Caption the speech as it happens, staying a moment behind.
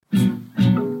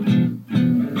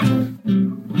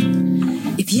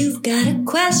a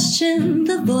question,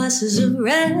 the voices of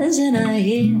resin I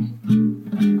hear.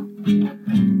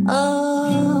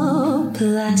 Oh,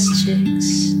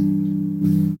 plastics.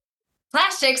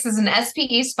 Plastics is an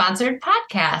SPE-sponsored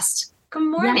podcast. Good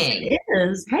morning. Yes, it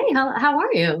is. Hey, how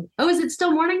are you? Oh, is it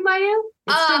still morning by you?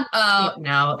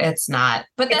 No, it's not.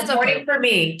 But that's it's morning for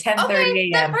me,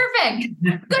 10:30 a.m. Perfect.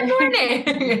 Good morning.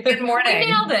 Good morning. We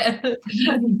nailed it.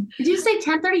 Did you say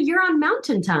 10:30? You're on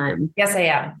Mountain Time. Yes, I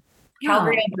am.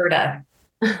 Calgary, Alberta.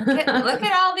 Look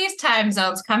at all these time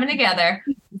zones coming together.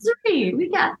 Three. We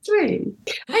got three.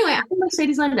 Anyway, I'm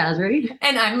Mercedes Landazuri.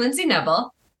 And I'm Lindsay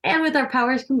Nebel. And with our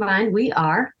powers combined, we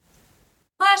are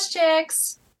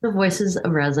Plastics. The voices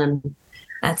of resin.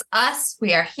 That's us.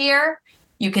 We are here.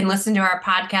 You can listen to our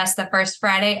podcast the first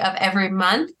Friday of every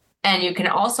month. And you can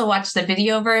also watch the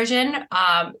video version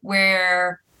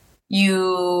where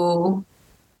you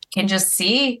can just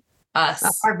see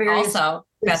us. Our various also.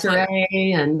 That's what a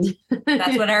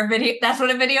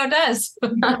video does.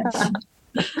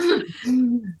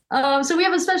 So we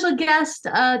have a special guest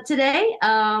today.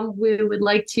 We would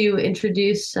like to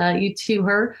introduce you to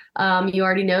her. You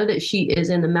already know that she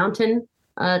is in the Mountain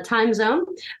time zone.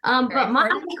 But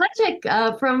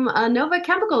Monika from Nova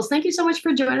Chemicals, thank you so much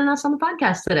for joining us on the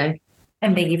podcast today.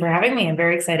 And thank you for having me. I'm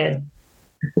very excited.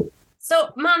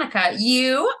 So, Monika,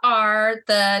 you are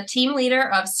the team leader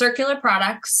of Circular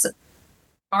Products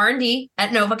R&D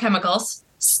at Nova Chemicals.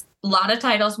 A lot of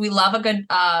titles. We love a good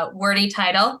wordy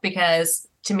title because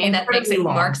to me that makes it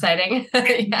more exciting. So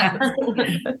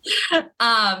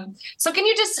can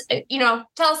you just,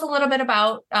 tell us a little bit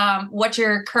about what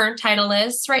your current title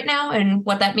is right now and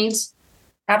what that means?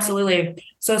 Absolutely.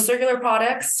 So circular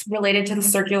products related to the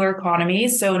circular economy.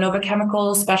 So Nova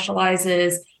Chemicals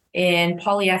specializes in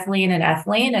polyethylene and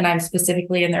ethylene, and I'm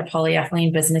specifically in their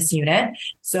polyethylene business unit.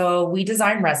 So we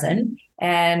design resin,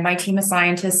 and my team of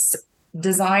scientists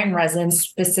design resin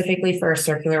specifically for a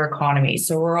circular economy.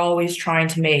 So we're always trying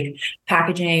to make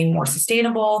packaging more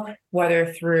sustainable,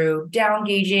 whether through down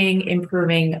gauging,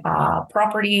 improving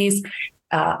properties,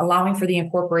 allowing for the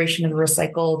incorporation of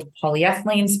recycled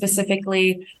polyethylene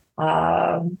specifically,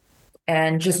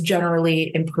 and just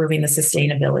generally improving the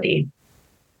sustainability.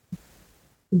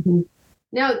 Mm-hmm.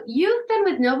 Now, you've been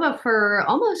with Nova for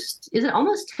almost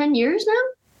 10 years now?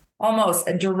 Almost.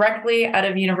 Directly out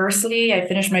of university, I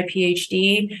finished my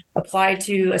PhD, applied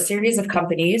to a series of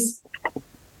companies.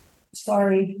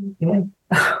 Sorry.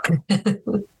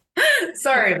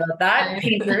 Sorry about that.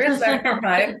 Papers, never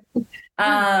mind.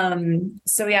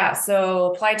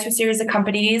 So applied to a series of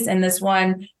companies, and this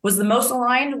one was the most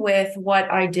aligned with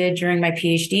what I did during my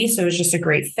PhD. So it was just a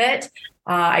great fit.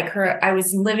 I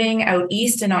was living out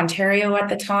east in Ontario at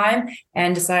the time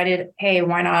and decided, hey,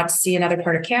 why not see another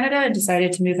part of Canada, and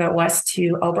decided to move out west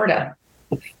to Alberta.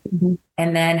 Mm-hmm.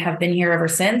 And then have been here ever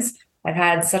since. I've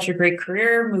had such a great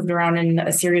career, moved around in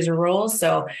a series of roles.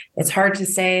 So it's hard to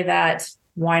say that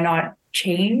why not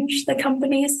change the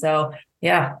company. So,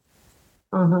 yeah.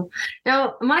 Uh-huh.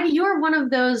 Now, Monika, you're one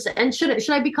of those, and should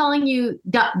I be calling you,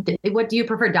 what do you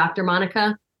prefer, Dr.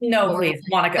 Monika? No, please,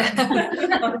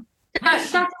 Monika.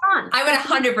 Dr. Mon. I would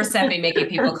 100% be making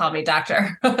people call me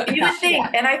doctor. You would think,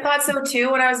 and I thought so too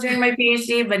when I was doing my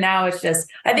PhD, but now it's just,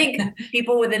 I think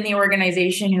people within the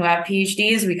organization who have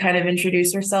PhDs, we kind of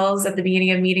introduce ourselves at the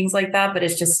beginning of meetings like that, but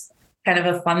it's just kind of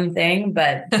a fun thing,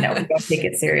 but we don't take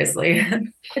it seriously.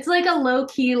 It's like a low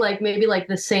key, like maybe like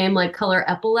the same like color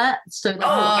epaulette. So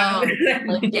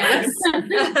yes.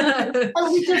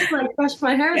 We just like brushed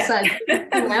my hair aside.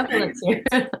 My epaulettes here.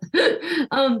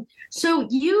 So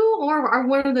you are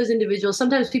one of those individuals.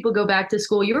 Sometimes people go back to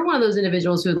school. You were one of those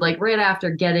individuals who, like, right after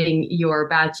getting your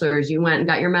bachelor's, you went and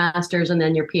got your master's and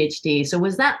then your PhD. So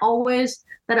was that always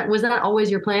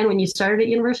your plan when you started at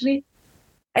university?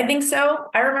 I think so.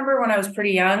 I remember when I was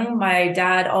pretty young, my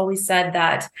dad always said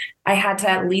that I had to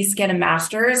at least get a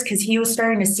master's because he was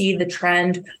starting to see the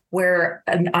trend where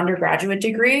an undergraduate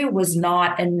degree was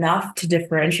not enough to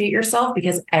differentiate yourself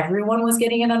because everyone was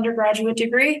getting an undergraduate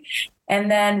degree. And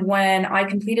then when I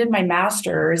completed my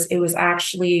master's, it was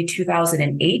actually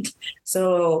 2008.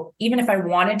 So even if I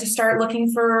wanted to start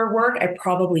looking for work, I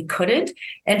probably couldn't.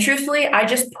 And truthfully, I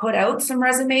just put out some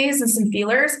resumes and some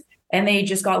feelers, and they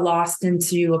just got lost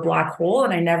into a black hole,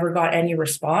 and I never got any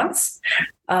response.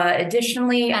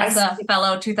 Additionally, as a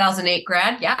fellow 2008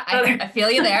 grad, I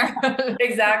feel you there.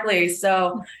 Exactly.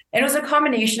 So it was a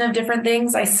combination of different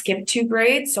things. I skipped 2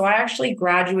 grades. So I actually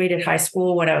graduated high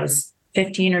school when I was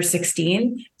 15 or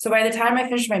 16. So by the time I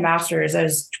finished my master's, I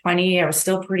was 20. I was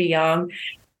still pretty young.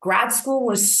 Grad school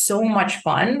was so much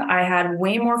fun. I had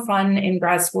way more fun in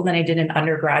grad school than I did in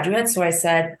undergraduate. So I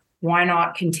said, why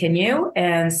not continue?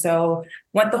 And so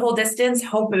went the whole distance,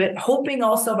 hoping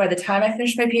also by the time I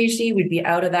finished my PhD, we'd be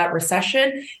out of that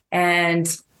recession. And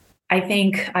I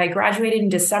think I graduated in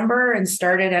December and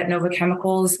started at Nova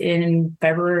Chemicals in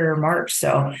February or March.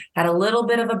 So had a little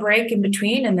bit of a break in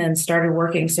between and then started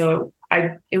working. So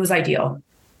it was ideal.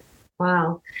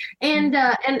 Wow. And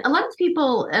a lot of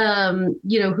people,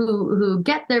 who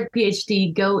get their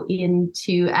PhD go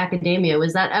into academia.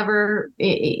 Was that ever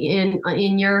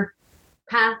in your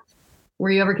path? Were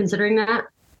you ever considering that?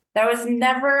 That was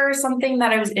never something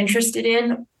that I was interested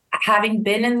in. Having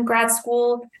been in grad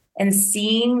school and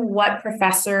seeing what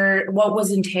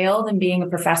was entailed in being a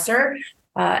professor,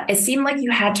 it seemed like you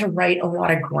had to write a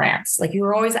lot of grants. Like you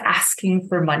were always asking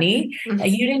for money. Mm-hmm.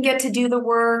 You didn't get to do the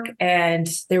work, and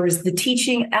there was the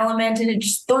teaching element, and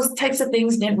those types of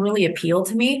things didn't really appeal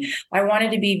to me. I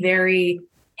wanted to be very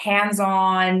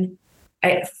hands-on,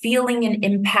 feeling an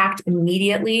impact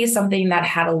immediately, something that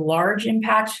had a large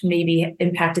impact, maybe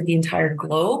impacted the entire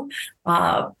globe.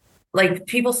 Like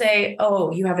people say,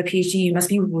 oh, you have a PhD, you must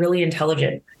be really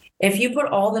intelligent. If you put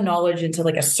all the knowledge into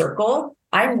like a circle,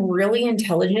 I'm really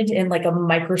intelligent in like a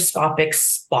microscopic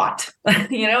spot.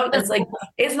 It's like,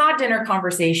 it's not dinner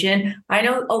conversation. I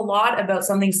know a lot about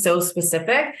something so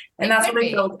specific, and that's what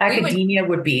I felt academia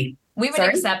would be. We would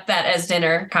accept that as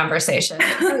dinner conversation.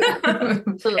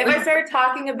 If I started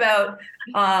talking about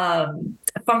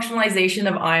functionalization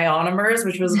of ionomers,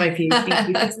 which was my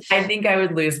PhD, I think I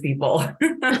would lose people.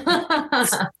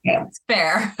 Yeah.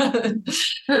 Fair.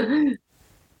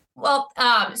 Well,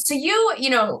 so you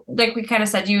like we kind of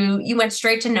said, you went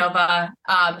straight to Nova,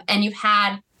 and you've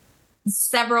had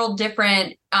several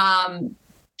different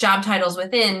job titles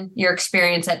within your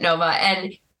experience at Nova.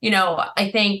 And,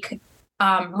 I think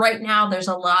right now there's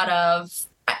a lot of,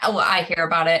 I hear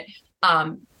about it,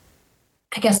 I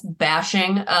guess,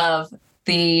 bashing of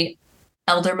the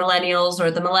elder millennials or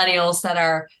the millennials that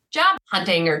are job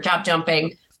hunting or job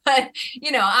jumping. But,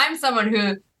 I'm someone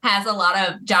who has a lot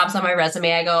of jobs on my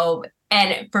resume. I go,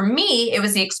 and for me, it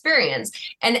was the experience.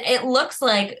 And it looks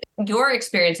like your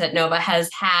experience at Nova has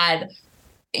had,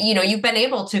 you've been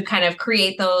able to kind of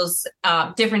create those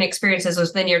different experiences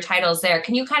within your titles there.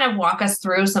 Can you kind of walk us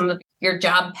through some of your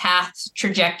job path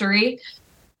trajectory?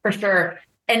 For sure.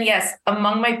 And yes,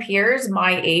 among my peers,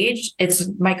 my age,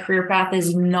 my career path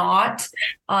is not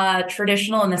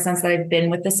traditional in the sense that I've been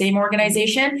with the same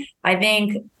organization. I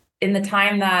think in the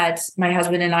time that my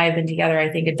husband and I have been together, I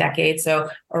think a decade.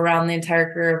 So around the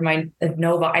entire career of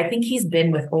Nova, I think he's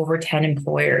been with over 10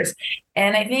 employers.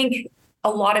 And I think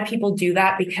a lot of people do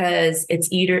that because it's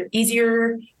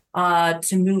easier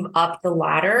to move up the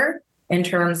ladder in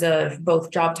terms of both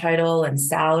job title and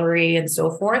salary and so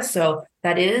forth. So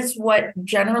that is what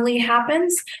generally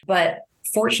happens. But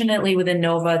fortunately, within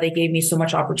Nova, they gave me so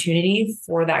much opportunity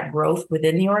for that growth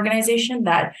within the organization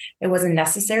that it wasn't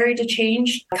necessary to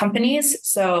change companies.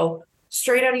 So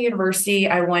straight out of university,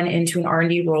 I went into an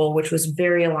R&D role, which was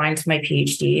very aligned to my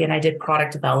PhD, and I did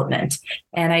product development.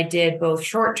 And I did both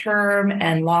short-term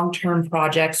and long-term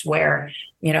projects where,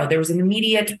 there was an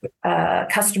immediate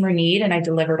customer need, and I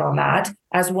delivered on that,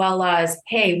 as well as,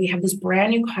 hey, we have this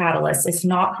brand new catalyst. It's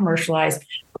not commercialized,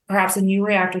 perhaps a new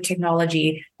reactor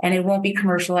technology, and it won't be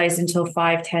commercialized until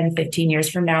 5, 10, 15 years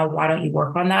from now. Why don't you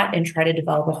work on that and try to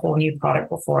develop a whole new product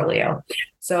portfolio?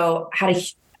 So had a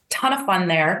ton of fun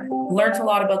there, learned a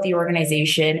lot about the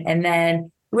organization, and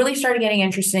then really started getting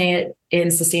interested in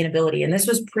sustainability. And this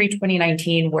was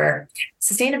pre-2019, where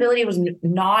sustainability was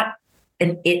not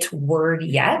an it word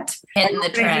yet. Hitting the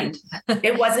trend.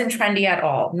 It wasn't trendy at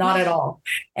all, not at all.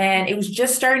 And it was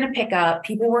just starting to pick up.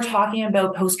 People were talking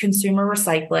about post-consumer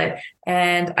recycling.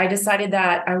 And I decided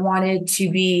that I wanted to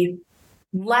be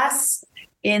less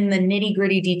in the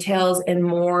nitty-gritty details and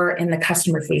more in the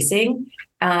customer-facing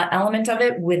element of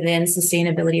it within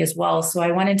sustainability as well. So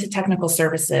I went into technical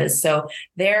services. So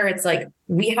there it's like,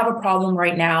 we have a problem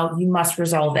right now. You must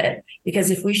resolve it.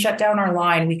 Because if we shut down our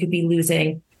line, we could be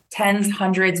losing tens,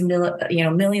 hundreds,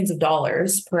 millions of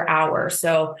dollars per hour.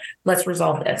 So let's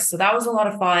resolve this. So that was a lot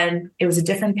of fun. It was a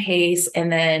different pace.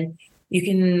 And then you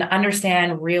can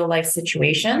understand real life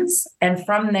situations. And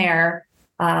from there,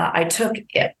 I took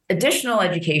additional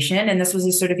education, and this was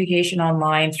a certification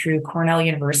online through Cornell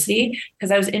University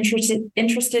because I was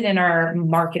interested in our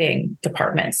marketing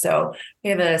department. So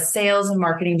we have a sales and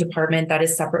marketing department that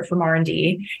is separate from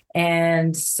R&D.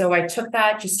 And so I took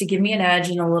that just to give me an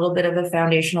edge and a little bit of a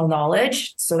foundational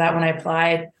knowledge so that when I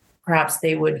applied, perhaps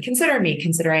they would consider me,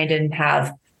 considering I didn't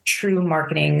have true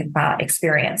marketing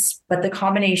experience. But the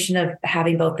combination of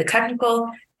having both the technical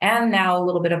and now a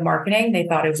little bit of marketing. They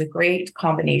thought it was a great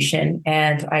combination.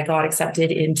 And I got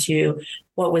accepted into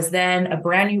what was then a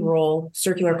brand new role,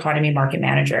 circular economy market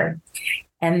manager.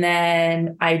 And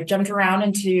then I jumped around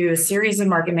into a series of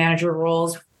market manager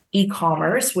roles,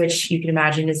 e-commerce, which you can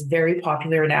imagine is very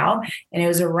popular now. And it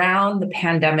was around the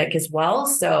pandemic as well.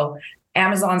 So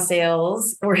Amazon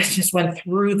sales just went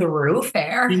through the roof.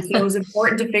 Fair. And so it was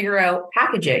important to figure out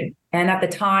packaging. And at the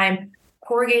time,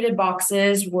 corrugated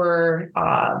boxes were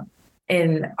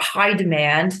in high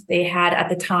demand. They had at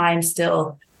the time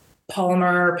still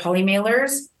poly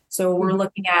mailers. So we're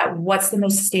looking at what's the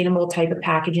most sustainable type of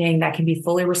packaging that can be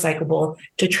fully recyclable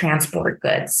to transport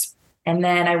goods. And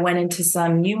then I went into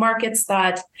some new markets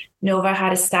that Nova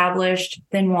had established: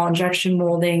 thin wall injection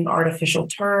molding, artificial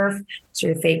turf,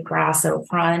 sort of fake grass out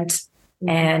front,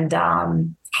 and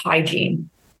hygiene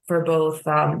for both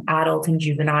adult and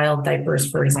juvenile diapers,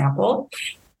 for example.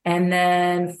 And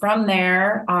then from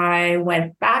there, I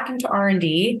went back into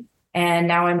R&D, and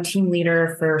now I'm team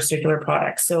leader for circular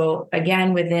products. So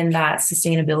again, within that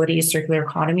sustainability, circular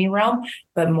economy realm,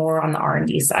 but more on the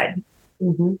R&D side.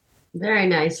 Mm-hmm. Very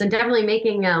nice. And definitely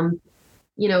making,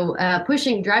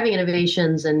 pushing, driving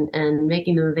innovations and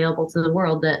making them available to the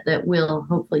world that will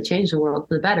hopefully change the world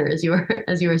for the better, as you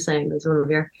were saying. That's one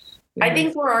of your I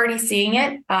think we're already seeing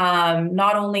it,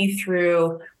 not only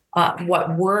through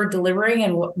what we're delivering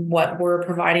and what we're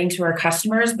providing to our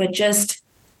customers, but just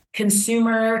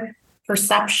consumer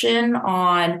perception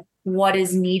on what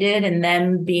is needed and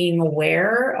them being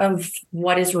aware of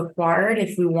what is required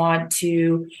if we want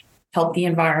to help the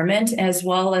environment, as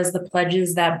well as the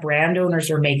pledges that brand owners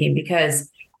are making. Because,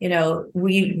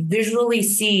 we visually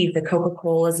see the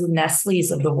Coca-Colas and Nestle's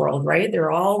of the world, right?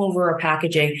 They're all over our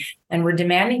packaging, and we're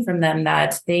demanding from them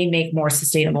that they make more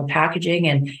sustainable packaging,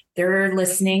 and they're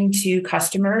listening to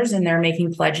customers and they're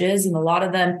making pledges. And a lot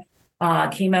of them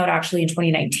came out actually in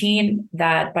 2019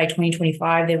 that by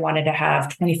 2025, they wanted to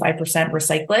have 25%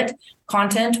 recycled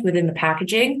content within the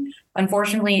packaging.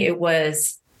 Unfortunately, it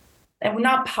was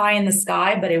not pie in the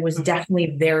sky, but it was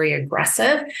definitely very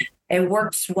aggressive. It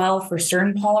works well for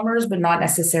certain polymers, but not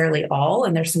necessarily all.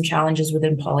 And there's some challenges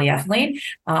within polyethylene,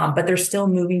 but they're still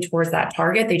moving towards that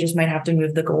target. They just might have to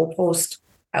move the goalpost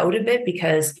out a bit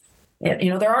because,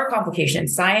 there are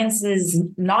complications. Science is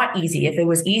not easy. If it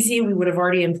was easy, we would have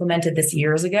already implemented this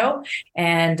years ago.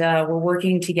 And we're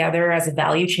working together as a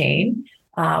value chain,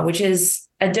 which is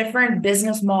a different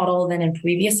business model than in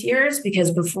previous years,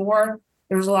 because before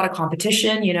there was a lot of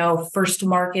competition, first to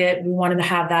market. We wanted to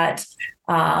have that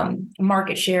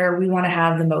market share. We want to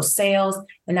have the most sales.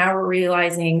 And now we're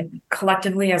realizing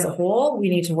collectively as a whole, we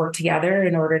need to work together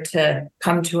in order to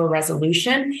come to a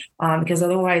resolution, because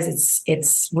otherwise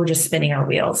we're just spinning our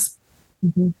wheels.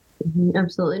 Mm-hmm. Mm-hmm.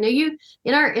 Absolutely. Now, you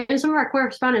in some of our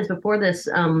correspondence before this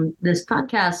this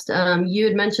podcast, you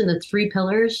had mentioned the 3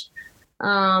 pillars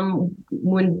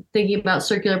when thinking about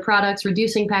circular products: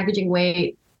 reducing packaging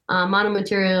weight,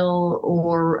 monomaterial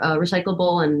or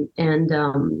recyclable and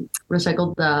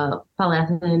recycled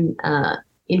polyethylene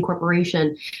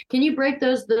incorporation. Can you break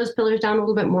those pillars down a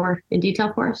little bit more in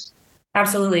detail for us?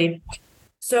 Absolutely.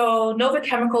 So Nova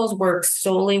Chemicals works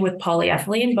solely with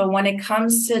polyethylene, but when it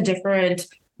comes to different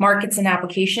markets and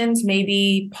applications,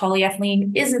 maybe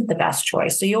polyethylene isn't the best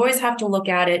choice. So you always have to look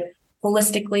at it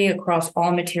holistically across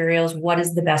all materials. What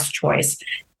is the best choice?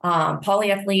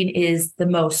 Polyethylene is the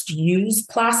most used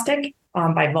plastic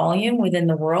by volume within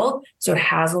the world, so it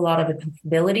has a lot of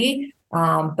applicability.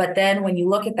 But then when you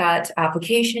look at that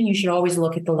application, you should always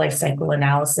look at the life cycle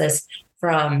analysis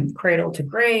from cradle to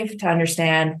grave to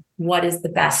understand what is the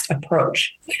best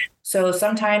approach. So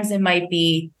sometimes it might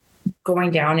be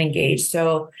going down in gauge.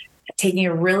 So taking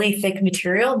a really thick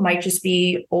material might just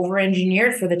be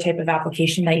over-engineered for the type of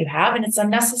application that you have, and it's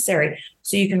unnecessary.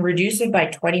 So you can reduce it by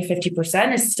 20,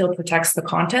 50%. It still protects the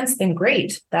contents, then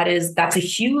great. That's a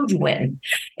huge win.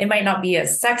 It might not be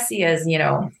as sexy as,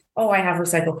 I have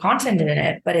recycled content in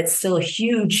it, but it's still a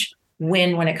huge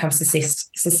win when it comes to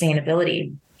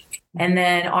sustainability. And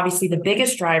then obviously the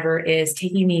biggest driver is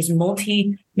taking these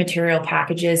multi-material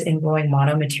packages and going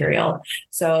monomaterial.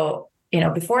 So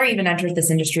before I even entered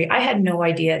this industry, I had no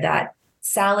idea that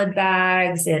salad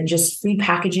bags and just food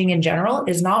packaging in general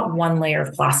is not one layer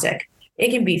of plastic.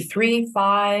 It can be 3,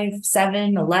 5,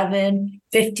 7, 11,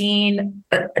 15,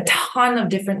 a ton of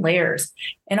different layers.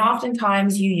 And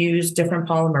oftentimes you use different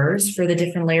polymers for the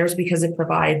different layers because it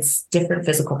provides different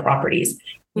physical properties.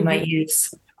 You might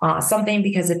use something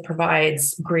because it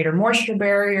provides greater moisture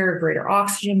barrier, greater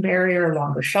oxygen barrier,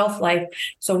 longer shelf life.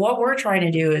 So what we're trying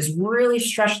to do is really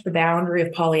stretch the boundary of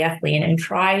polyethylene and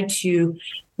try to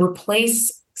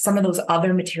replace some of those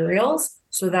other materials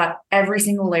so that every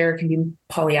single layer can be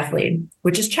polyethylene,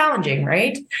 which is challenging,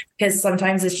 right? Because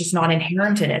sometimes it's just not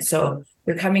inherent in it. So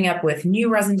you're coming up with new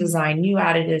resin design, new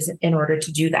additives in order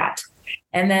to do that.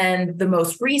 And then the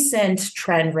most recent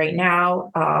trend right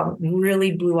now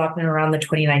really blew up in around the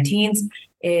 2019s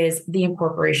is the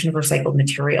incorporation of recycled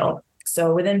material.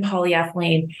 So within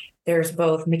polyethylene, there's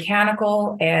both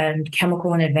mechanical and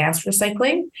chemical and advanced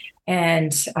recycling.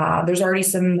 And there's already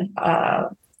some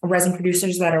resin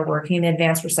producers that are working in the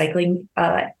advanced recycling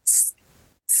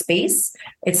space.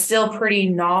 It's still pretty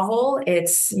novel.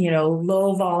 It's,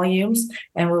 low volumes,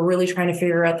 and we're really trying to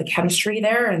figure out the chemistry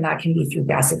there. And that can be through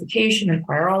gasification and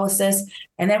pyrolysis.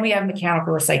 And then we have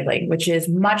mechanical recycling, which is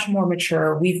much more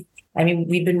mature. We've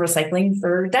been recycling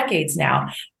for decades now,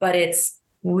 but it's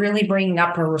really bringing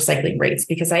up our recycling rates,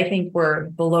 because I think we're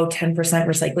below 10%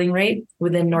 recycling rate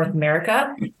within North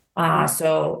America.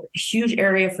 So huge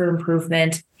area for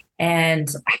improvement. And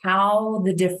how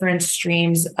the different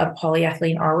streams of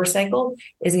polyethylene are recycled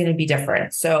is going to be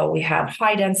different. So we have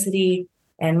high density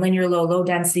and linear low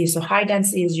density. So high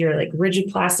density is your rigid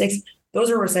plastics.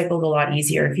 Those are recycled a lot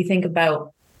easier. If you think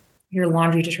about your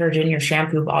laundry detergent, your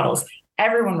shampoo bottles,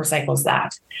 everyone recycles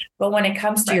that. But when it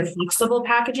comes to your flexible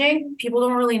packaging, people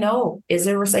don't really know, is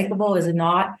it recyclable? Is it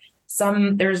not?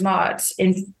 There's not.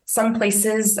 In some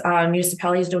places,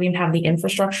 municipalities don't even have the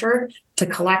infrastructure to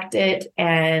collect it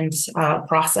and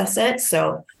process it.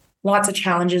 So lots of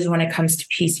challenges when it comes to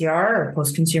PCR or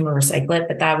post-consumer recyclate,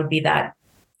 but that would be that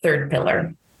third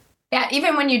pillar. Yeah,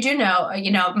 even when you do know,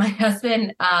 my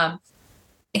husband,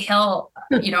 he'll,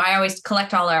 I always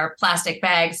collect all our plastic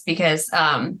bags because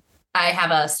I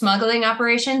have a smuggling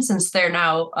operation since they're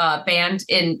now banned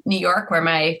in New York where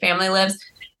my family lives.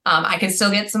 I can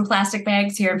still get some plastic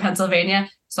bags here in Pennsylvania.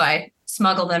 So I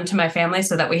smuggle them to my family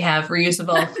so that we have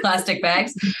reusable plastic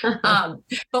bags. But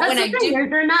when I do,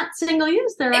 they're not single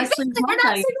use. They're actually they're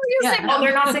not single use. Yeah. Well,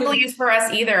 they're not single use for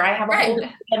us either. I have a whole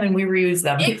them and we reuse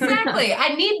them. Exactly.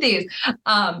 I need these.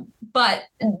 But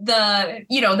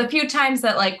the few times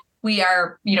that we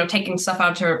are, taking stuff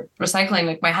out to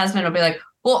recycling, my husband will be like,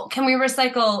 well, can we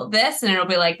recycle this? And it'll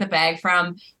be the bag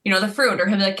from, the fruit, or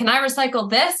he'll be like, can I recycle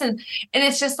this? And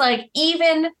it's just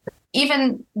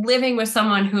even living with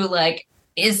someone who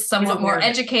is somewhat more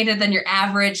educated than your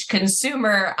average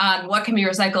consumer on what can be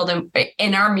recycled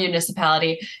in our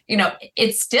municipality,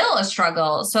 it's still a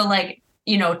struggle. So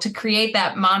to create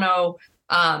that mono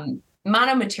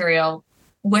material,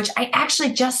 which I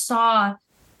actually just saw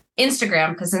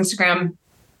Instagram, because Instagram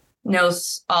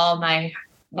knows all my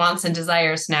wants and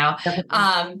desires now. The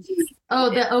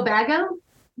Obago?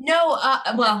 No,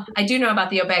 well, I do know about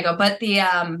the Obago, but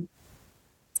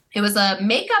it was a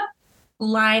makeup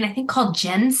line, I think called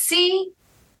Gen C,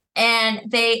 and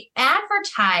they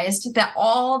advertised that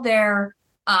all their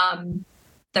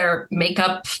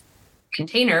makeup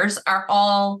containers are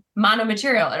all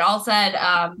monomaterial. It all said,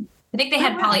 I think they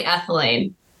had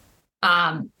polyethylene.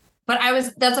 But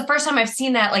that's the first time I've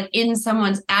seen that in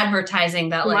someone's advertising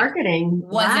that marketing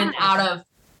wasn't out of,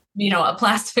 a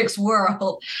plastics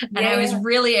world. And I was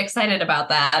really excited about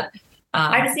that.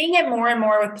 I'm seeing it more and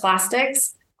more with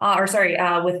plastics,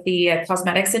 with the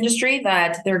cosmetics industry,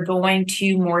 that they're going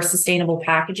to more sustainable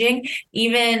packaging.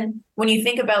 Even when you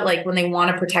think about when they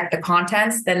want to protect the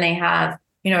contents, then they have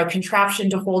a contraption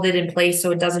to hold it in place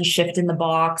so it doesn't shift in the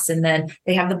box. And then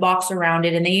they have the box around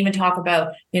it. And they even talk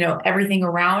about, everything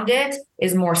around it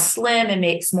is more slim and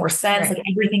makes more sense. Right.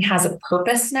 Everything has a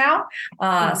purpose now.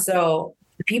 So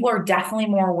people are definitely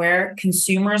more aware.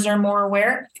 Consumers are more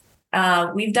aware.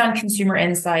 We've done consumer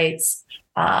insights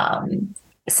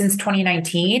since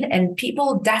 2019, and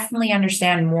people definitely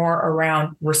understand more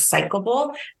around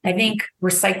recyclable. I think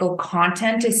recycled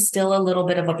content is still a little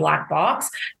bit of a black box,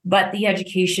 but the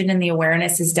education and the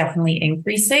awareness is definitely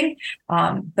increasing.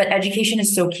 But education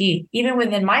is so key. Even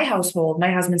within my household,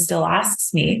 my husband still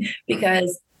asks me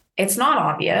because it's not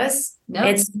obvious. No.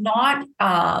 It's not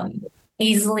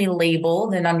easily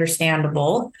labeled and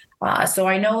understandable. So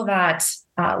I know that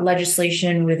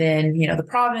legislation within, the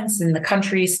province and the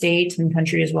country, state and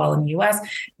country as well in the US,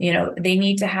 they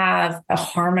need to have a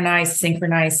harmonized,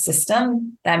 synchronized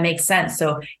system that makes sense.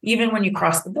 So even when you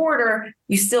cross the border,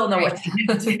 you still know what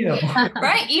to do.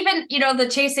 Right. Even, the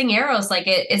chasing arrows,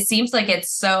 it seems like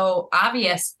it's so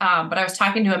obvious. But I was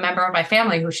talking to a member of my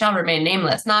family who shall remain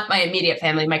nameless, not my immediate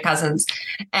family, my cousins.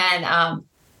 And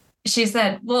she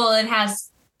said, well, it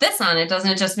has this on it. Doesn't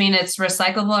it just mean it's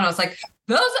recyclable? And I was like,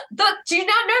 do you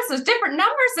not notice there's different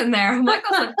numbers in there? I'm like,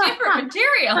 those are different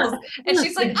materials. And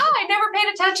she's like, oh, I never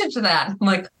paid attention to that. I'm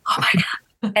like, oh my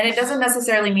God. And it doesn't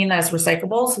necessarily mean that it's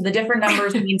recyclable. So the different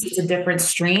numbers means it's a different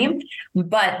stream,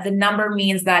 but the number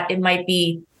means that it might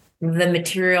be the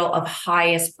material of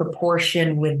highest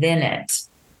proportion within it,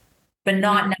 but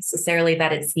not necessarily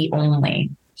that it's the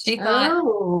only. She thought,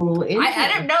 I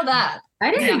didn't know that.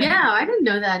 I didn't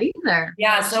know that either.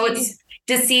 Yeah. So it's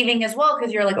deceiving as well,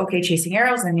 because you're like, okay, chasing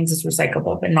arrows, that means it's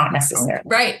recyclable, but not necessarily.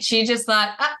 Right. She just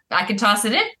thought, I can toss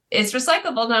it in. It's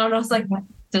recyclable now. And I was like,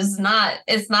 it's not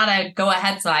a go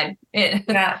ahead sign.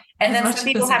 Yeah. And then some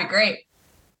people have great.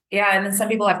 Yeah. And then some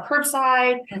people have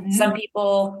curbside. Mm-hmm. Some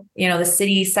people, the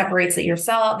city separates it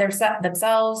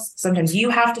themselves. Sometimes you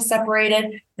have to separate it.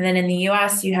 And then in the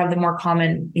US, you have the more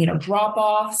common, drop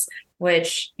offs,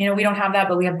 which, we don't have that,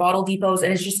 but we have bottle depots,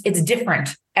 and it's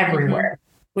different everywhere,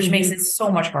 which makes it so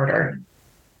much harder.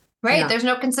 Right. Yeah. There's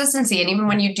no consistency. And even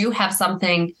when you do have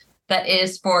something that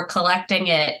is for collecting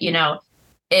it,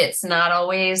 it's not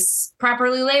always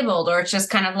properly labeled, or it's just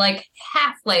kind of like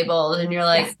half labeled, and you're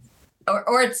like,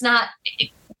 or it's not.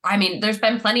 I mean, there's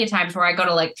been plenty of times where I go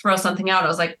to like throw something out. I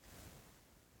was like,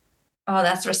 oh,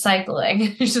 that's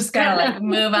recycling. You just gotta like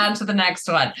move on to the next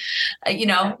one. You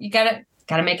gotta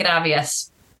make it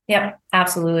obvious. Yep,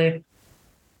 absolutely.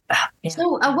 Yeah. So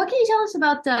what can you tell us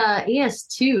about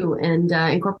AS2 and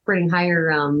incorporating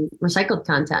higher recycled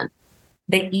content?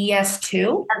 The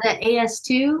ES2? The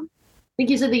AS2? I think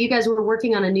you said that you guys were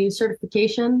working on a new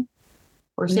certification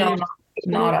or no,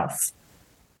 not us.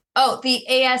 Oh, the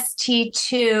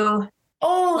AST2.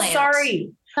 Oh, plant.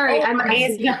 Sorry.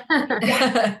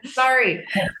 Sorry.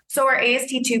 So our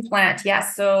AST2 plant,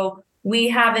 yes. So we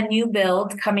have a new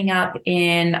build coming up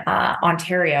in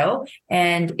Ontario,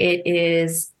 and it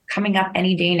is coming up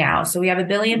any day now. So we have 1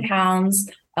 billion pounds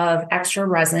of extra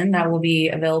resin that will be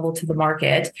available to the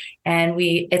market. And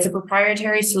it's a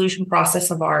proprietary solution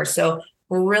process of ours. So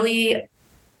we're really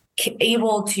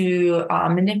able to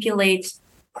manipulate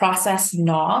process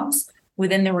knobs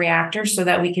within the reactor so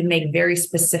that we can make very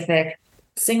specific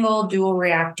single, dual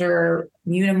reactor,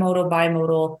 unimodal,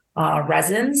 bimodal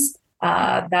resins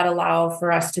that allow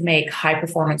for us to make high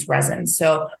performance resins.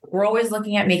 So we're always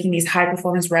looking at making these high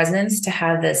performance resins to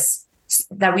have this,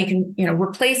 that we can,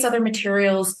 replace other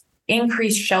materials,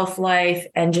 increase shelf life,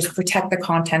 and just protect the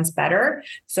contents better.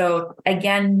 So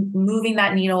again, moving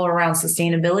that needle around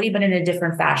sustainability, but in a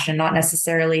different fashion, not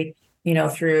necessarily,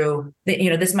 through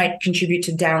this might contribute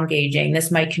to down gauging. This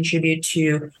might contribute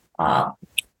to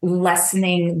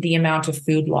lessening the amount of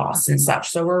food loss and such.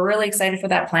 So we're really excited for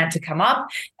that plant to come up.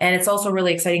 And it's also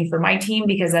really exciting for my team,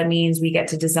 because that means we get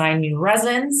to design new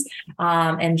resins,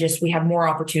 and we have more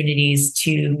opportunities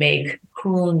to make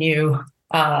cool new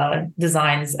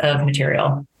designs of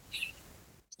material.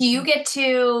 I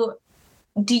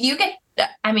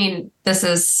mean, this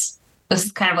is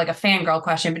kind of like a fangirl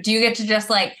question, but do you get to just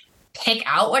like pick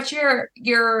out what your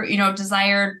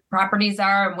desired properties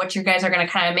are and what you guys are going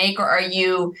to kind of make, or are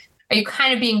you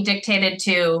kind of being dictated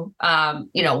to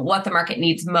what the market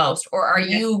needs most, or are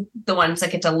you the ones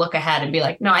that get to look ahead and be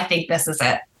like, no, I think this is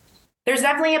it? There's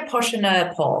definitely a push and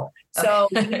a pull. So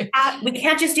we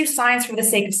can't just do science for the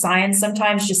sake of science.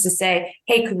 Sometimes just to say,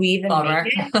 hey, could we even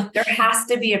make it? There has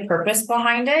to be a purpose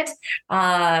behind it.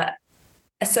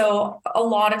 So a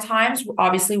lot of times,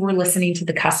 obviously, we're listening to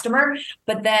the customer,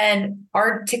 but then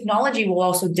our technology will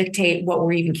also dictate what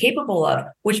we're even capable of,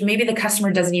 which maybe the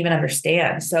customer doesn't even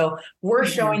understand. So we're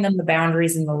showing them the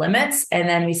boundaries and the limits. And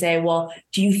then we say, well,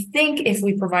 do you think if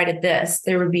we provided this,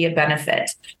 there would be a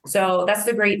benefit? So that's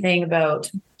the great thing about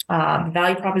the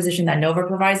value proposition that Nova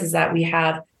provides, is that we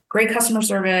have great customer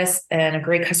service and a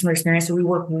great customer experience. So we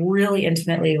work really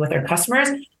intimately with our customers,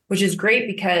 which is great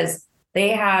because they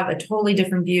have a totally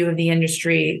different view of the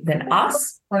industry than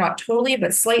us, or not totally,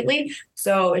 but slightly.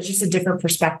 So it's just a different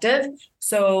perspective.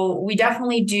 So we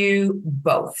definitely do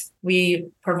both. We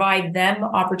provide them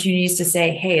opportunities to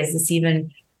say, hey, is this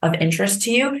even of interest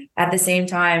to you? At the same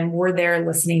time, we're there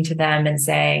listening to them and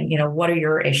saying, what are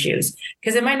your issues?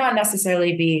 Because it might not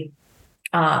necessarily be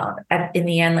in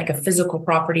the end, like a physical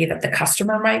property that the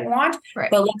customer might want,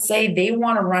 right. But let's say they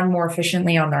want to run more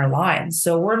efficiently on their lines.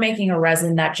 So we're making a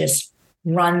resin that just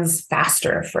runs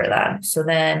faster for them. So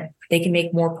then they can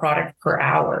make more product per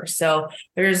hour. So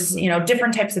there's,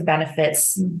 different types of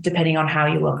benefits depending on how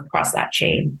you look across that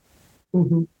chain.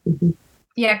 Mm-hmm. Mm-hmm.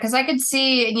 Yeah. Cause I could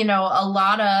see,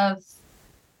 I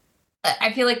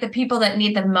feel like the people that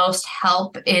need the most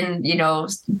help in,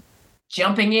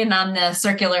 jumping in on the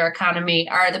circular economy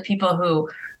are the people who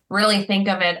really think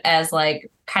of it as like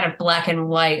kind of black and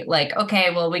white, like, okay,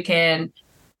 well, we can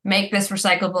make this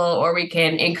recyclable, or we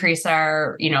can increase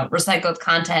our, recycled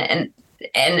content.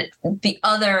 and the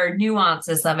other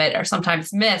nuances of it are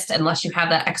sometimes missed unless you have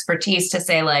that expertise to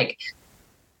say like,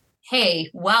 hey,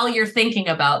 while you're thinking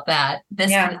about that,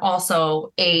 this can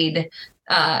also aid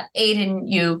in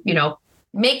you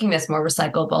making this more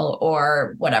recyclable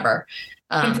or whatever.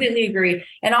 Completely agree.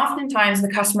 And oftentimes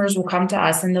the customers will come to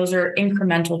us and those are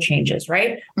incremental changes,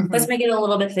 right? Mm-hmm. Let's make it a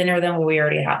little bit thinner than what we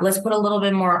already have. Let's put a little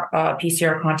bit more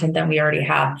PCR content than we already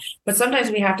have. But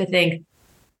sometimes we have to think,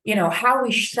 how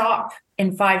we shop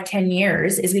in 5-10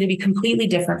 years is going to be completely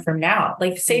different from now.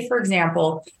 Like say, for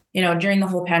example, during the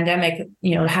whole pandemic,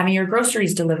 having your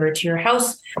groceries delivered to your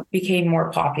house became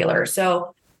more popular.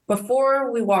 So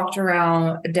before we walked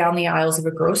around down the aisles of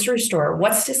a grocery store,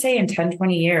 what's to say in 10,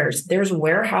 20 years, there's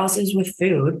warehouses with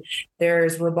food,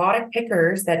 there's robotic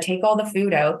pickers that take all the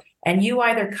food out, and you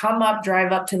either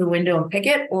drive up to the window and pick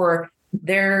it, or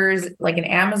there's like an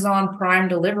Amazon Prime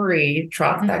delivery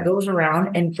truck that goes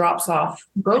around and drops off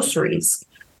groceries.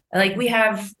 Like we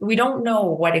don't know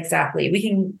what exactly. We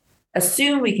can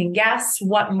assume, we can guess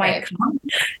what might come.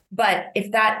 But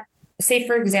if that, say,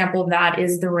 for example, that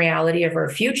is the reality of our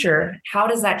future, how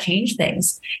does that change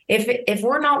things? If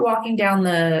we're not walking down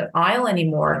the aisle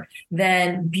anymore,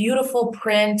 then beautiful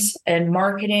print and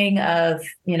marketing of,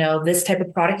 this type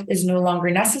of product is no longer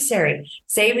necessary.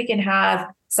 Say we can have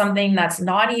something that's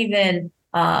not even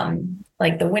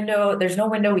like the window, there's no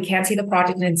window, we can't see the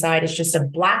product inside. It's just a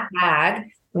black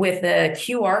bag with a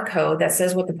QR code that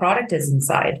says what the product is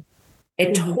inside.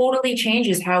 It totally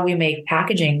changes how we make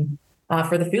packaging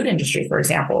for the food industry, for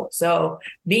example. So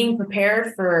being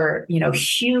prepared for,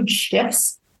 huge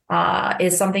shifts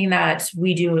is something that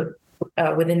we do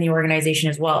within the organization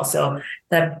as well. So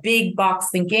the big box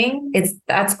thinking,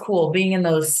 that's cool. Being in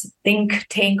those think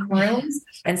tank rooms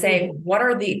and say, what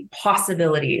are the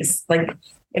possibilities? Like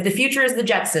if the future is the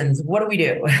Jetsons, what do we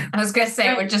do? I was going to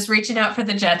say, we're just reaching out for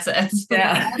the Jetsons.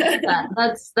 Yeah.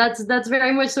 That's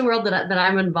very much the world that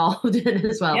I'm involved in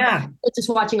as well. Yeah. Just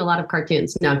watching a lot of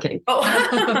cartoons. No, I'm kidding. Oh,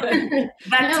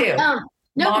 that too.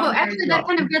 But actually that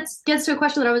kind of gets to a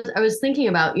question that I was thinking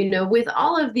about, with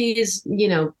all of these,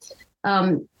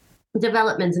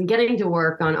 developments and getting to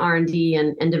work on R&D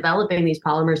and developing these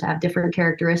polymers to have different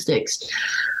characteristics.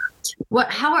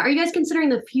 How are you guys considering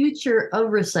the future of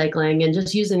recycling? And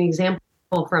just use an example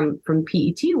from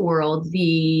PET world,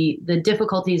 the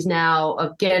difficulties now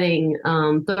of getting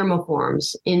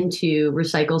thermoforms into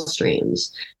recycle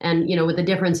streams, and with the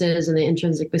differences in the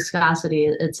intrinsic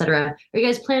viscosity, et cetera. Are you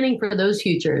guys planning for those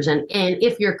futures? And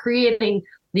if you're creating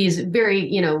these very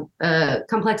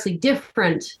complexly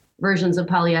different versions of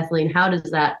polyethylene, how does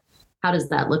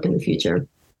that look in the future?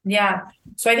 Yeah.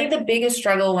 So I think the biggest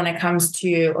struggle when it comes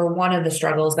to, or one of the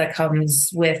struggles that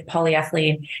comes with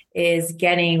polyethylene, is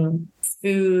getting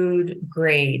food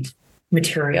grade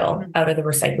material out of the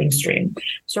recycling stream.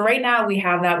 So right now we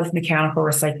have that with mechanical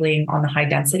recycling on the high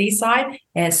density side,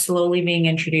 and it's slowly being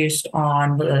introduced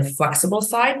on the flexible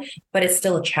side, but it's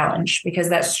still a challenge because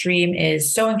that stream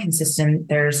is so inconsistent.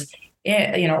 There's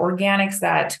organics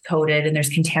that coated and there's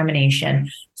contamination.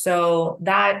 So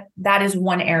that is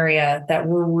one area that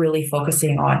we're really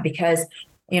focusing on because,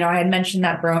 I had mentioned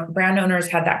that brand owners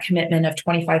had that commitment of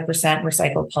 25%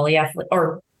 recycled polyethylene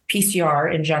or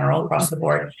PCR in general across the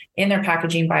board in their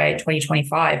packaging by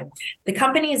 2025. The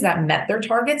companies that met their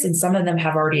targets, and some of them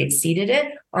have already exceeded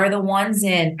it, are the ones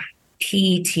in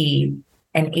PET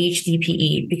and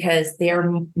HDPE because they are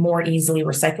more easily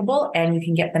recyclable and you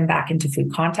can get them back into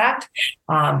food contact.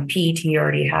 PET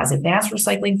already has advanced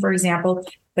recycling, for example,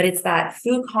 but it's that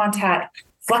food contact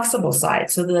flexible side.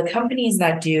 So the companies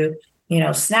that do,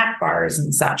 snack bars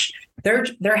and such,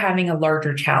 they're having a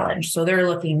larger challenge. So they're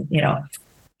looking,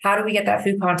 how do we get that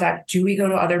food contact? Do we go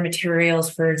to other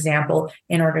materials, for example,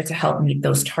 in order to help meet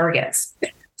those targets?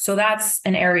 So that's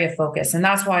an area of focus. And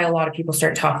that's why a lot of people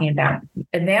start talking about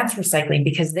advanced recycling,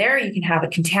 because there you can have a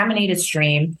contaminated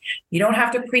stream. You don't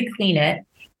have to pre-clean it,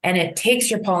 and it takes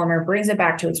your polymer, brings it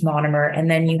back to its monomer. And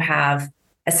then you have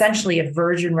essentially a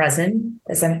virgin resin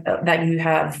that you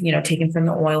have, taken from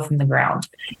the oil from the ground.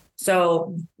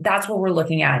 So that's what we're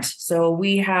looking at. So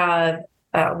we have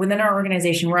within our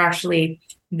organization, we're actually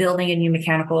building a new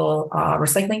mechanical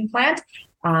recycling plant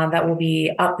that will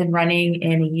be up and running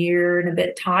in a year and a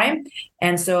bit time.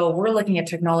 And so we're looking at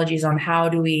technologies on how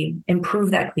do we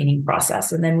improve that cleaning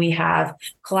process. And then we have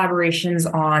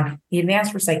collaborations on the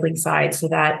advanced recycling side so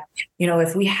that,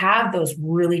 if we have those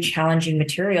really challenging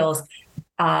materials,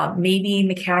 maybe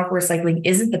mechanical recycling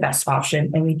isn't the best option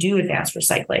and we do advanced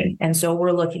recycling. And so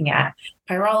we're looking at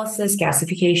pyrolysis,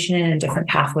 gasification, and different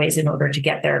pathways in order to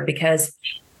get there, because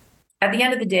at the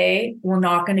end of the day, we're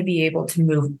not going to be able to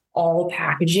move all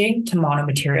packaging to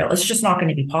monomaterial. It's just not going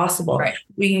to be possible. Right.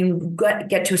 We can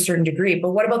get to a certain degree,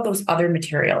 but what about those other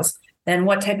materials? Then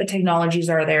what type of technologies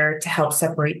are there to help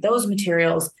separate those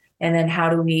materials? And then how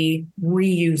do we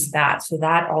reuse that so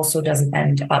that also doesn't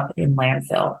end up in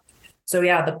landfill? So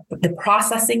yeah, the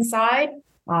processing side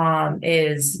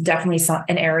is definitely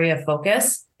an area of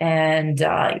focus, and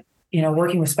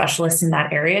working with specialists in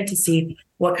that area to see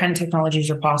what kind of technologies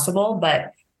are possible.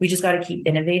 But we just got to keep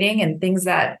innovating, and things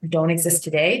that don't exist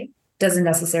today doesn't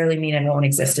necessarily mean it won't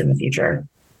exist in the future.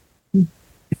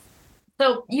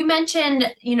 So you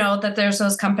mentioned, that there's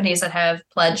those companies that have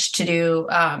pledged to do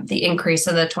the increase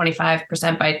of the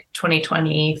 25% by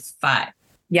 2025.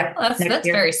 Yeah, well, that's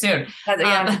very soon.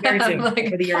 Very soon. Like,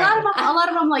 a lot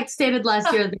of them like stated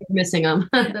last year that they're missing them.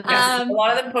 A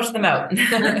lot of them pushed them out.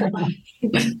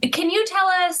 Can you tell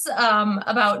us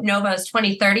about Nova's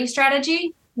 2030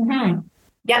 strategy? Mm-hmm.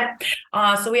 Yeah.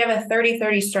 So we have a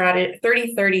 30-30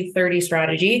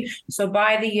 strategy. So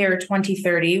by the year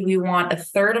 2030, we want a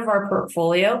third of our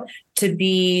portfolio to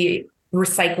be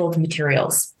recycled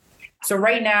materials. So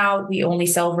right now we only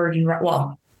sell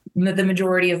the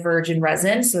majority of virgin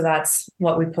resin. So that's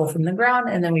what we pull from the ground,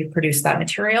 and then we produce that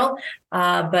material.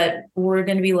 But we're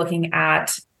going to be looking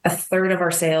at a third of our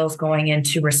sales going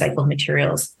into recycled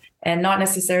materials. And not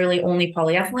necessarily only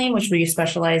polyethylene, which we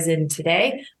specialize in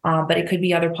today, but it could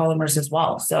be other polymers as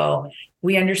well. So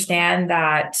we understand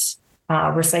that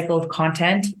recycled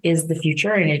content is the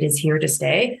future, and it is here to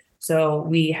stay. So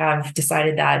we have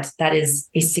decided that that is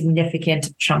a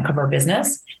significant chunk of our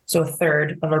business. So a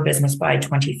third of our business by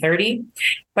 2030.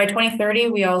 By 2030,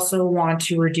 we also want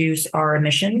to reduce our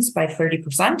emissions by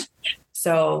 30%.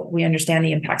 So we understand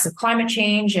the impacts of climate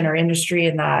change in our industry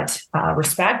in that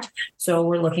respect. So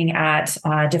we're looking at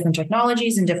different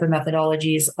technologies and different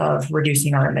methodologies of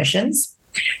reducing our emissions.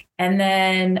 And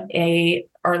then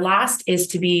our last is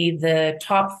to be the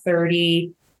top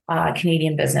 30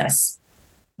 Canadian business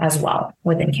as well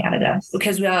within Canada,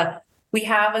 because we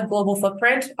have a global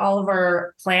footprint. All of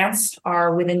our plants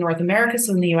are within North America,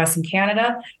 so in the US and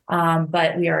Canada,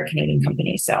 but we are a Canadian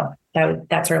company. So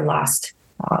that's our last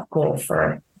goal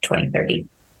for 2030.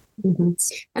 Mm-hmm.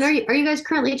 And are you guys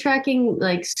currently tracking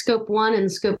like scope 1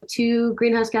 and scope 2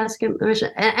 greenhouse gas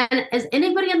emission? And is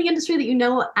anybody in the industry that you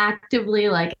know actively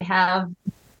like have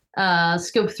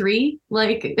scope 3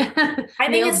 like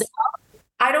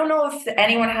I don't know if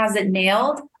anyone has it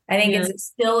nailed. I think it's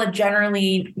still a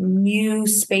generally new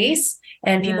space,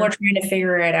 and people are trying to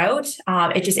figure it out.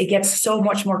 It gets so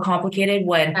much more complicated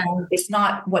when it's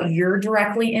not what you're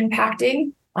directly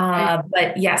impacting.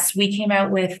 But yes, we came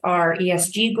out with our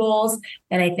ESG goals,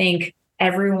 and I think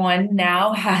everyone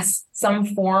now has some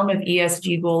form of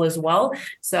ESG goal as well.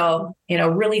 So,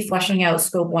 really fleshing out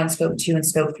scope 1, scope 2, and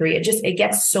scope 3, it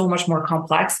gets so much more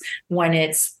complex when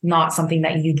it's not something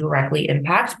that you directly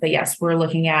impact. But yes, we're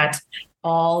looking at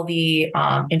all the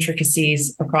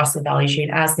intricacies across the value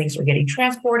chain as things are getting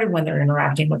transported, when they're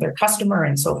interacting with their customer,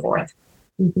 and so forth.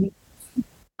 Mm-hmm.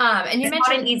 And you mentioned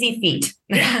not an easy feat.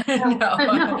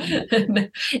 No.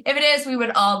 If it is, we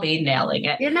would all be nailing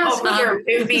it. Sure.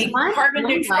 It would be carbon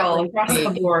neutral across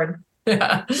the board.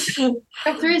 Yeah. Scope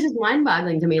 3 is just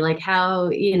mind-boggling to me, like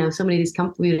how so many of these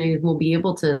companies will be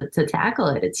able to tackle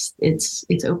it.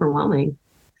 It's overwhelming.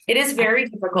 It is very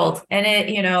difficult, and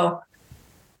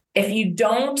if you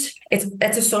don't,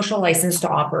 it's a social license to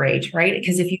operate, right?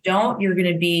 Because if you don't, you're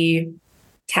going to be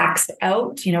taxed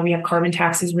out. We have carbon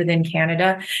taxes within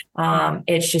Canada.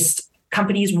 It's just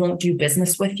companies won't do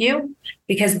business with you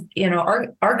because,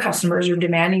 our customers are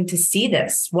demanding to see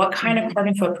this. What kind of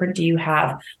carbon footprint do you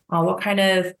have? What kind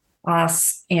of,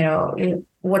 what's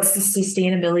the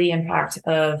sustainability impact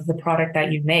of the product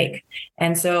that you make?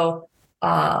 And so,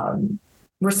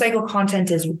 recycled content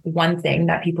is one thing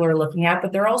that people are looking at,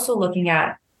 but they're also looking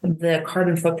at the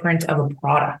carbon footprint of a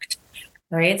product,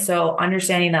 right? So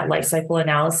understanding that life cycle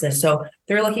analysis. So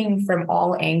they're looking from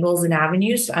all angles and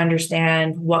avenues to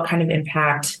understand what kind of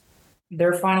impact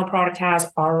their final product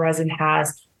has, our resin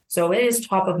has. So it is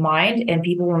top of mind, and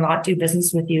people will not do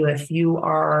business with you if you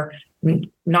are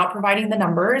not providing the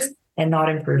numbers and not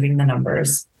improving the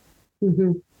numbers.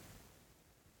 Mm-hmm.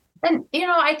 And,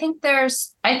 I think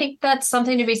that's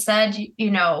something to be said.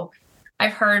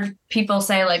 I've heard people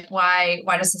say like, why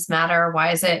does this matter?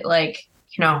 Why is it like,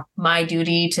 my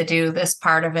duty to do this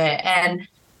part of it? And,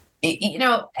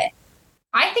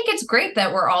 I think it's great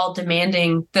that we're all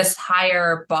demanding this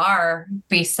higher bar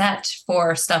be set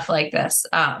for stuff like this.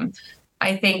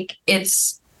 I think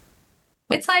it's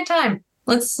high time.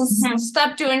 Let's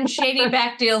stop doing shady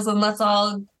back deals and let's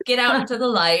all get out into the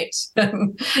light.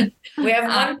 We have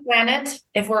one planet.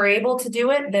 If we're able to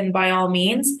do it, then by all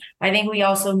means. I think we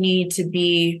also need to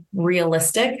be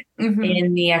realistic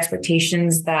in the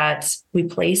expectations that we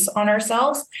place on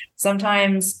ourselves.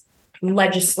 Sometimes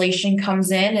legislation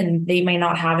comes in and they may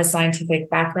not have a scientific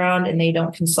background and they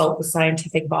don't consult the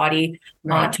scientific body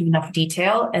to enough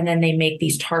detail. And then they make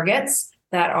these targets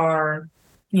that are,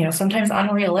 sometimes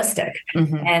unrealistic.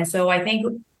 And so I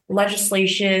think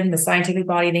legislation, the scientific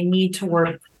body, they need to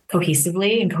work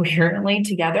cohesively and coherently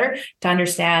together to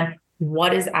understand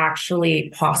what is actually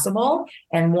possible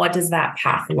and what does that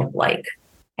path look like.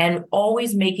 And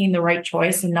always making the right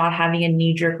choice and not having a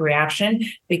knee-jerk reaction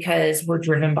because we're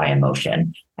driven by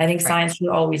emotion. I think science should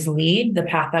always lead the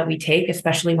path that we take,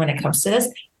 especially when it comes to this,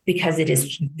 because it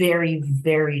is very,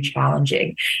 very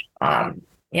challenging.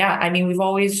 We've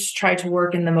always tried to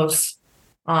work in the most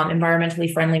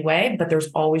environmentally friendly way, but there's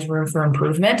always room for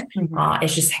improvement.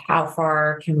 It's just how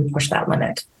far can we push that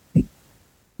limit?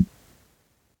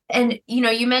 And,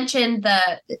 you mentioned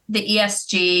the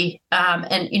ESG,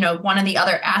 and, one of the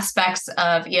other aspects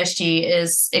of ESG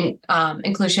is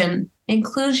inclusion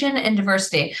and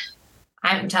diversity.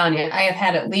 I'm telling you, I have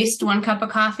had at least one cup of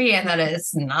coffee, and that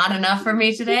is not enough for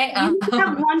me today. You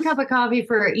have one cup of coffey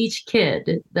for each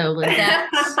kid, though, Linda.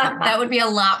 That would be a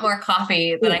lot more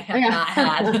coffee than I have not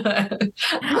had.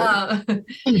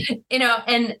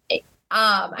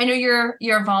 I know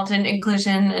you're involved in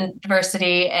inclusion and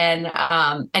diversity, and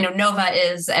I know Nova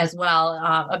is as well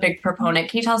a big proponent.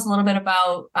 Can you tell us a little bit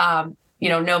about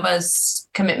Nova's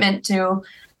commitment to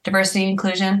diversity and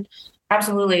inclusion?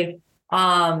 Absolutely.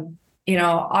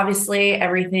 Obviously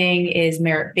everything is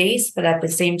merit-based, but at the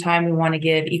same time, we want to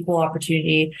give equal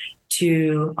opportunity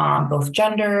to both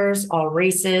genders, all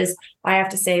races. I have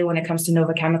to say, when it comes to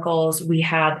Nova Chemicals, we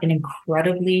have an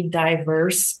incredibly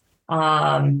diverse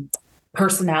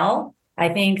personnel. I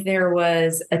think there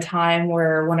was a time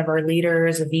where one of our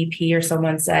leaders, a VP or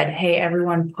someone said, hey,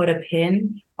 everyone put a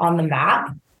pin on the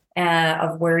map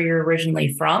of where you're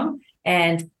originally from.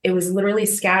 And it was literally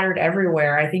scattered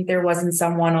everywhere. I think there wasn't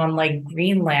someone on like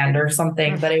Greenland or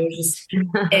something, but it was just,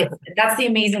 that's the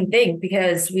amazing thing,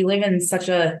 because we live in such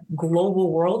a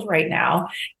global world right now.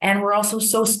 And we're also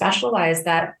so specialized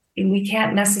that we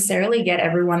can't necessarily get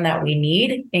everyone that we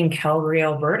need in Calgary,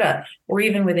 Alberta, or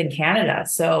even within Canada.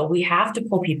 So we have to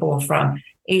pull people from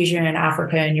Asia and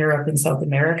Africa and Europe and South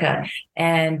America.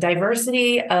 And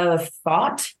diversity of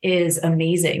thought is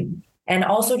amazing. And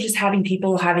also just having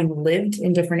people having lived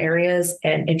in different areas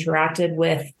and interacted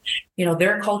with,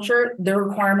 their culture, their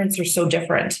requirements are so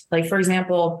different. Like, for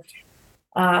example,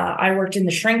 I worked in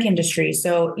the shrink industry.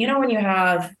 So, when you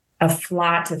have a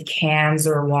flat of cans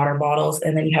or water bottles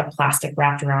and then you have plastic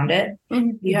wrapped around it,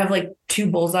 you have like two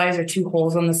bullseyes or two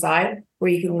holes on the side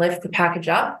where you can lift the package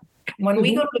up. When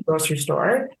we go to the grocery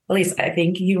store, at least I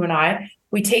think you and I,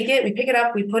 we take it, we pick it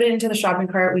up, we put it into the shopping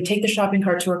cart, we take the shopping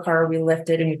cart to our car, we lift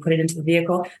it and we put it into the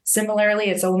vehicle. Similarly,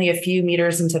 it's only a few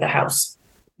meters into the house.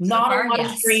 Not a lot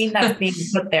of screen that's being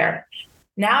put there.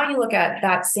 Now you look at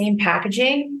that same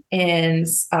packaging in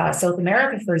South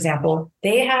America, for example,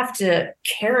 they have to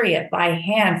carry it by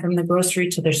hand from the grocery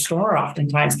to their store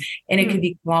oftentimes, and it could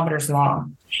be kilometers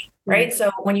long. Right. So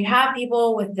when you have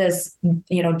people with this,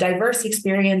 diverse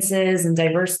experiences and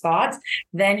diverse thoughts,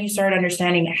 then you start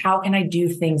understanding, how can I do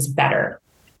things better?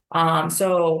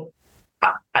 So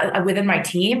within my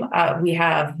team, we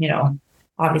have,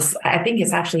 obviously, I think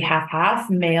it's actually half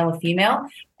male and female.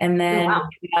 And then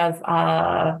we have,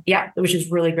 which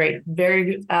is really great.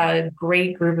 Very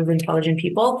great group of intelligent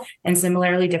people, and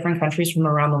similarly different countries from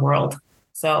around the world.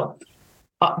 So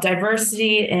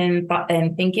diversity in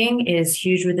thinking is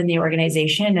huge within the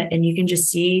organization, and you can just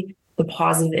see the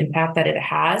positive impact that it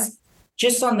has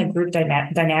just on the group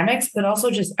dynamics, but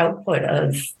also just output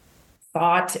of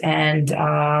thought and,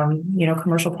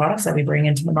 commercial products that we bring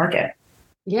into the market.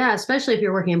 Yeah, especially if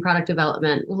you're working in product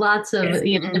development, lots of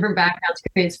different backgrounds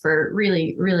creates for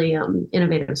really, really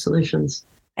innovative solutions.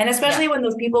 And especially when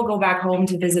those people go back home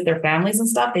to visit their families and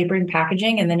stuff, they bring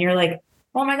packaging, and then you're like,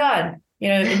 oh my God,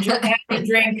 in Japan, they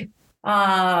drink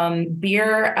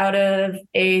beer out of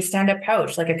a stand-up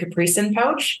pouch, like a Capri Sun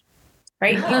pouch,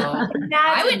 right? Oh,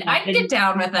 I'd get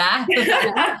down with that.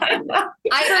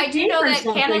 I do know that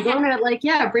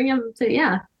Canada, bring them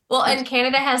to, Well, and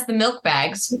Canada has the milk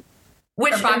bags,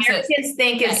 which Americans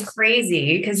think is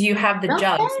crazy because you have the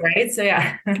jugs, right? So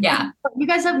yeah. You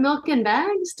guys have milk in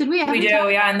bags? Did we? We do,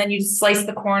 yeah. And then you slice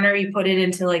the corner, you put it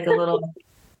into like a little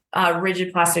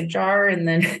rigid plastic jar, and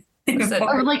then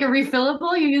Or like a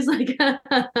refillable? You use like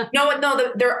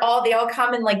No, they all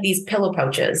come in like these pillow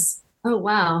pouches. Oh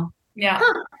wow. Yeah.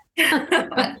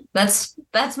 That's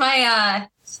my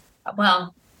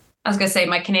well, I was gonna say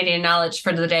my Canadian knowledge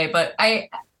for the day, but I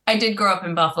did grow up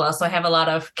in Buffalo, so I have a lot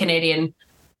of Canadian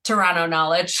Toronto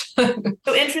knowledge.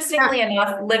 So interestingly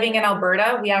enough, living in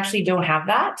Alberta, we actually don't have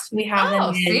that. We have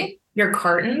them in your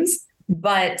cartons,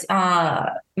 but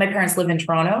my parents live in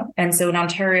Toronto. And so in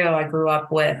Ontario, I grew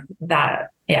up with that.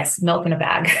 Yes, milk in a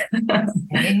bag.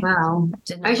 Wow.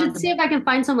 I should see if I can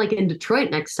find some like in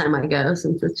Detroit next time I go,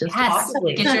 since it's just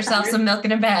possibly. Get yourself some milk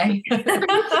in a bag.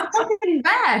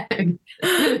 bag.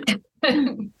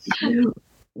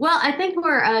 Well, I think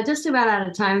we're just about out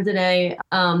of time today.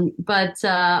 But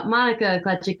Monika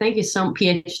Kletchik, thank you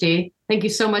PhD. Thank you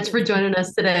so much for joining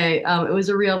us today. It was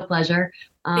a real pleasure.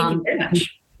 Thank you very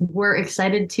much. We're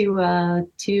excited to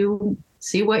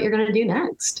see what you're going to do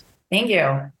next. Thank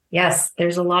you. Yes,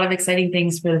 there's a lot of exciting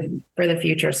things for the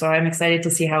future. So I'm excited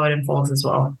to see how it unfolds as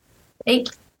well. Thank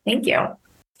you.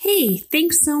 Hey,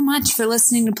 thanks so much for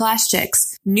listening to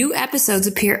Plastics. New episodes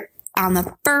appear on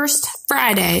the first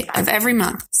Friday of every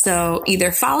month. So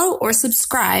either follow or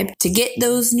subscribe to get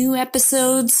those new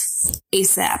episodes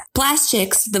ASAP.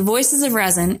 Plastics, the Voices of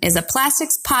Resin, is a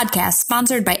plastics podcast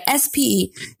sponsored by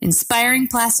SPE, Inspiring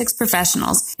Plastics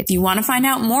Professionals. If you want to find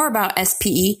out more about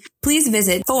SPE, please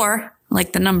visit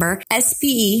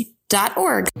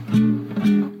SPE.org.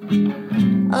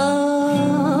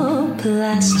 Oh,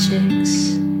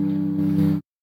 plastics.